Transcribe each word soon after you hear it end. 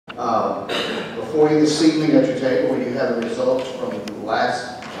Before you this evening at your table, you have the results from the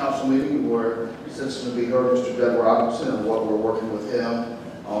last council meeting where citizens will be heard Mr. Doug Robinson and what we're working with him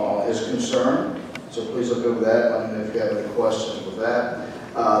on his concern. So please look over that. Let me know if you have any questions with that.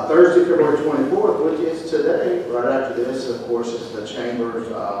 Thursday, February 24th, which is today, right after this, of course, is the Chamber's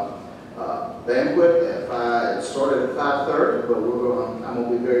banquet. It started at 5:30, but I'm going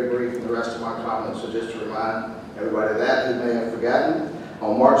to be very brief in the rest of my comments. So just to remind everybody that who may have forgotten,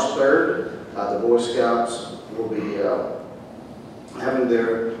 on March 3rd, the Boy Scouts will be having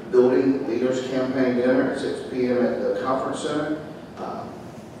their Building Leaders Campaign dinner at 6 p.m. at the Conference Center.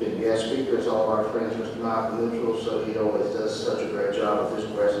 Big guest speaker is all of our friends, Mr. Malcolm Mitchell, so he always does such a great job with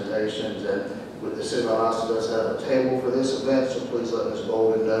his presentations. And with the city of Valdosta does have a table for this event, so please let Ms.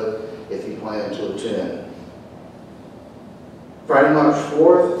 Bolden know if you plan to attend. Friday, March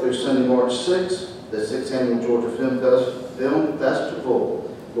 4th through Sunday, March 6th, the 6th Annual Georgia Film Festival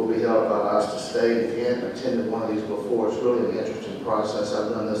will be held by Valdosta State. If you haven't attended one of these before, it's really an interesting process.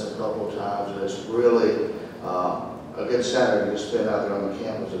 I've done this a couple of times, and it's really a good Saturday to spend out there on the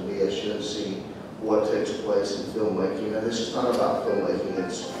campus of VSU and see what takes place in filmmaking. And this is not about filmmaking,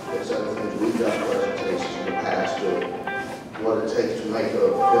 it's other things. We've done presentations in the past of what it takes to make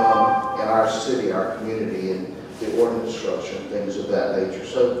a film in our city, our community, and the ordinance structure and things of that nature.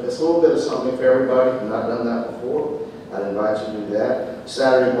 So it's a little bit of something for everybody. If you've not done that before, I'd invite you to do that.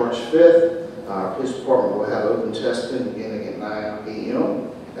 Saturday, March 5th, our police department will have open testing beginning at 9 p.m.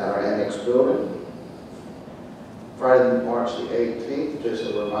 at our annex building. Friday, March the 18th, just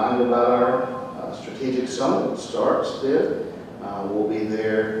a reminder about our strategic summit that starts there. We'll be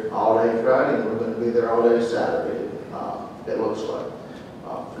there all day Friday, and we're going to be there all day Saturday, it looks like.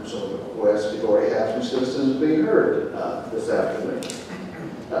 From some of the requests, we've already had some citizens being heard this afternoon.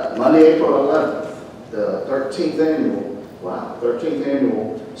 Monday, April 11th, the 13th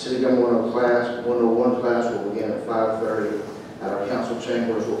annual City Government 101 class will begin at 5:30 at our council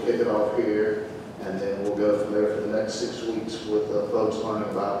chambers. We'll kick it off here, and then we'll go from there for the next 6 weeks with folks learning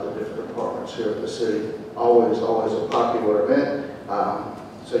about the different departments here at the city. Always a popular event.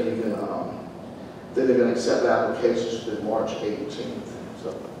 So you can, then they're going to accept applications through March 18th.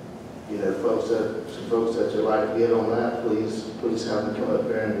 So, you know, some folks that you'd like to get on that, please have them come up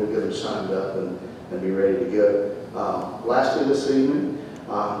here and we'll get them signed up and be ready to go. Lastly this evening,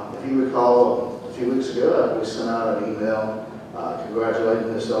 if you recall, a few weeks ago, we sent out an email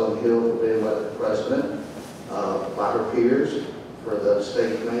congratulating Ms. Ellen Hill for being elected president by her peers for the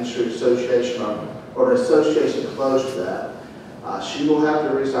State Main Street Association, or an association close to that. She will have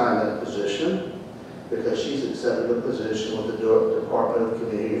to resign that position because she's accepted a position with the Department of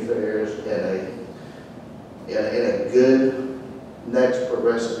Community Affairs in a good next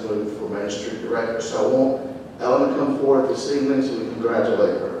progressive move for Main Street Director. So I want Ellen to come forward this evening so we can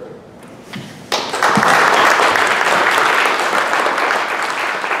congratulate her.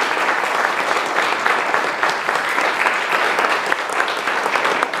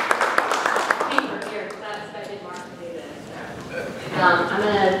 I'm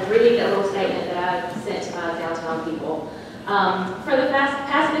going to read a little statement that I sent to my downtown people. For the past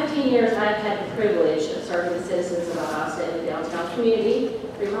 15 years, I've had the privilege of serving the citizens of Valdosta in the downtown community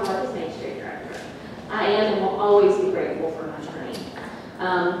through my work as Main Street Director. I am and will always be grateful for my journey.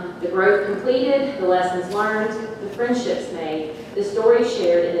 The growth completed, the lessons learned, the friendships made, the stories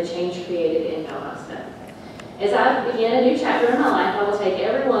shared, and the change created in Valdosta. As I begin a new chapter in my life, I will take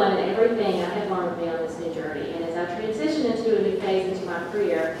everyone and everything I have learned with me on this new journey. And as I transition into a new phase into my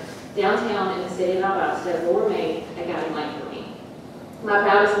career, downtown and the city of Valdosta will remain a guiding light for me. My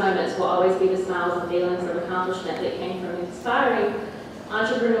proudest moments will always be the smiles and feelings of accomplishment that came from inspiring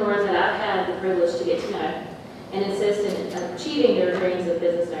entrepreneurs that I've had the privilege to get to know and insist in achieving their dreams of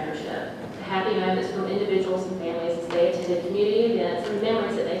business ownership. The happy moments from individuals and families as they attended community events and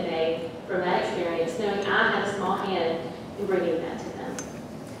memories that they made from that experience, knowing I had a small hand in bringing that to them.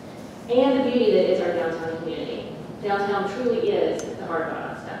 And the beauty that is our downtown community. Downtown truly is the heart of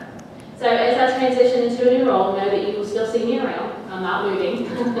Valdosta. So as I transition into a new role, know that you will still see me around. I'm not moving.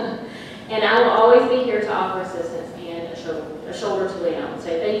 And I will always be here to offer assistance and a shoulder to lean on. So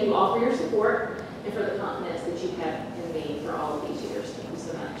thank you all for your support and for the confidence that you have in me for all of these years. Thank you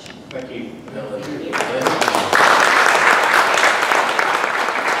so much. Thank you. Thank you.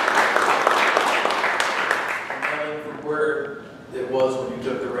 Where it was when you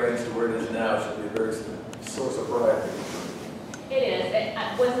took the reins to where it is now should be a very source of pride. It is. It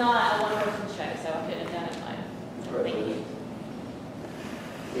was not a one-person show, so I couldn't have done it alone. So thank you.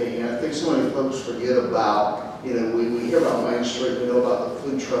 Yeah, I think so many folks forget about You know, we hear about Main Street, we know about the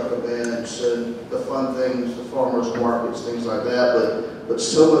food truck events and the fun things, the farmers markets, things like that, but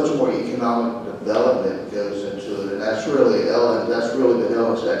so much more economic development goes into it, and that's really been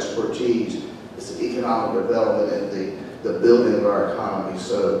Ellen's expertise. It's the economic development and the building of our economy.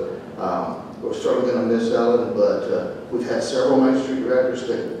 So we're certainly going to miss Ellen, but we've had several Main Street directors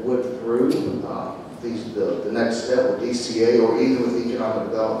that went through the next step with DCA or even with the Economic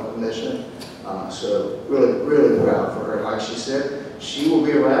Development Commission. So really, really proud for her. Like she said, she will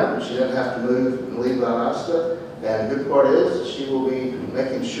be around. She doesn't have to move and leave Valdosta. And the good part is she will be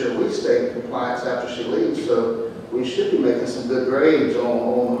making sure we stay in compliance after she leaves. So we should be making some good grades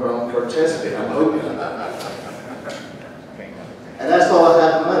on her testing, I'm hoping.